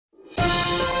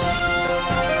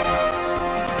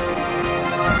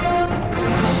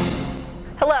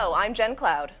I'm Jen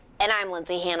Cloud. And I'm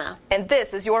Lindsay Hanna. And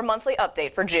this is your monthly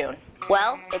update for June.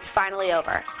 Well, it's finally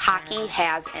over. Hockey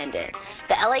has ended.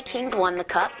 The LA Kings won the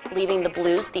Cup, leaving the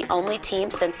Blues the only team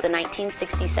since the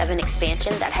 1967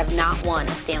 expansion that have not won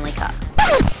a Stanley Cup.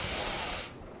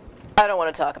 I don't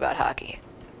want to talk about hockey.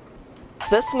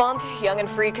 This month, Young and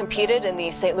Free competed in the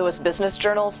St. Louis Business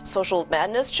Journal's Social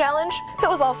Madness Challenge. It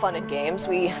was all fun and games.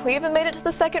 We even made it to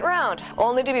the second round,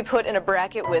 only to be put in a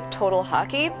bracket with Total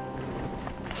Hockey.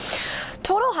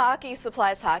 Total Hockey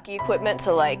supplies hockey equipment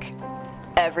to, like,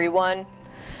 everyone,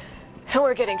 and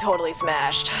we're getting totally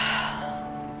smashed.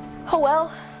 Oh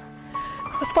well,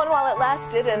 it was fun while it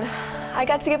lasted, and I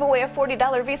got to give away a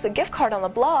 $40 Visa gift card on the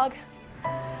blog.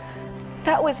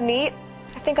 That was neat.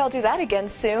 I think I'll do that again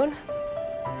soon.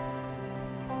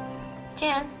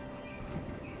 Jen,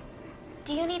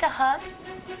 do you need a hug?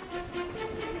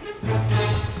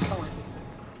 Come on.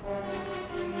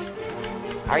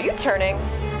 Are you turning?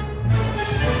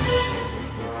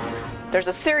 There's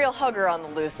a serial hugger on the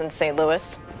loose in St.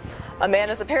 Louis. A man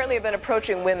has apparently been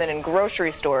approaching women in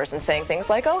grocery stores and saying things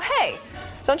like, "Oh, hey,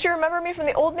 don't you remember me from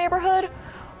the old neighborhood?"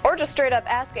 Or just straight up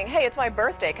asking, "Hey, it's my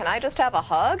birthday, can I just have a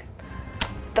hug?"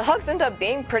 The hugs end up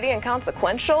being pretty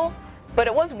inconsequential, but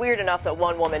it was weird enough that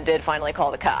one woman did finally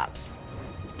call the cops.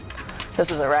 This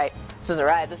isn't right. This isn't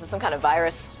right. This is some kind of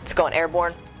virus. It's going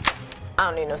airborne. I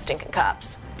don't need no stinking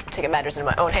cops. I'm taking matters into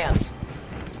my own hands.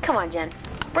 Come on, Jen.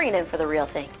 Bring it in for the real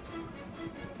thing.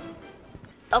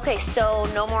 Okay, so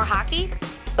no more hockey,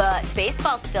 but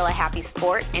baseball's still a happy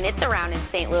sport, and it's around in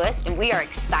St. Louis, and we are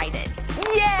excited.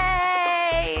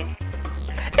 Yay!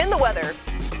 In the weather.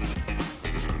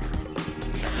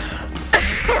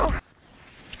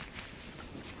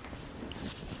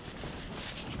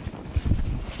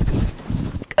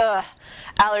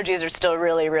 Allergies are still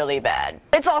really, really bad.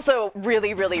 It's also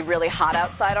really, really, really hot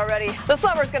outside already. The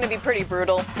summer's gonna be pretty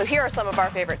brutal, so here are some of our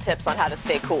favorite tips on how to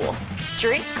stay cool.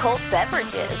 Drink cold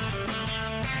beverages.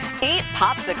 Eat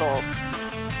popsicles.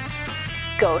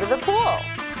 Go to the pool.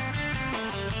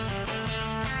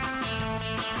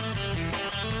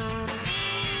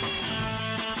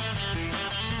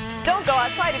 Don't go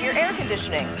outside of your air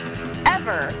conditioning.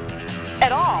 Ever.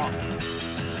 At all.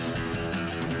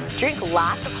 Drink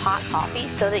lots of hot coffee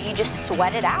so that you just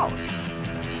sweat it out.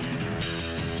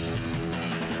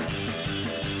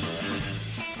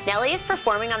 Nelly is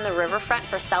performing on the riverfront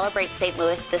for Celebrate St.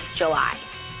 Louis this July.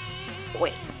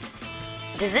 Wait,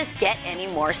 does this get any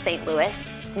more St.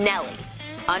 Louis? Nelly,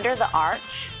 Under the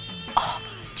Arch? Oh,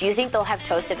 do you think they'll have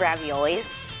toasted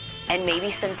raviolis? And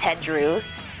maybe some Ted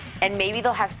Drews? And maybe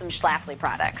they'll have some Schlafly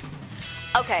products?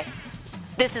 Okay,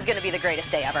 this is gonna be the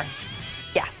greatest day ever.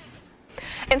 Yeah.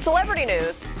 In celebrity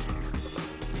news,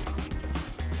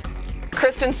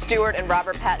 Kristen Stewart and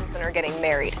Robert Pattinson are getting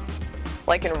married,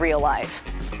 like in real life.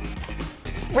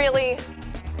 Really?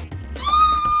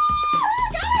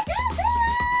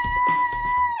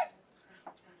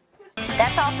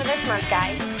 That's all for this month,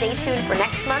 guys. Stay tuned for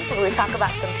next month when we talk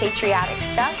about some patriotic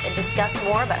stuff and discuss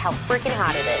more about how freaking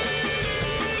hot it is.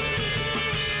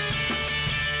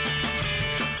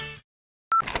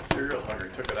 Serial hugger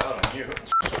took it out on you.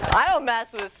 I don't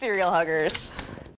mess with serial huggers.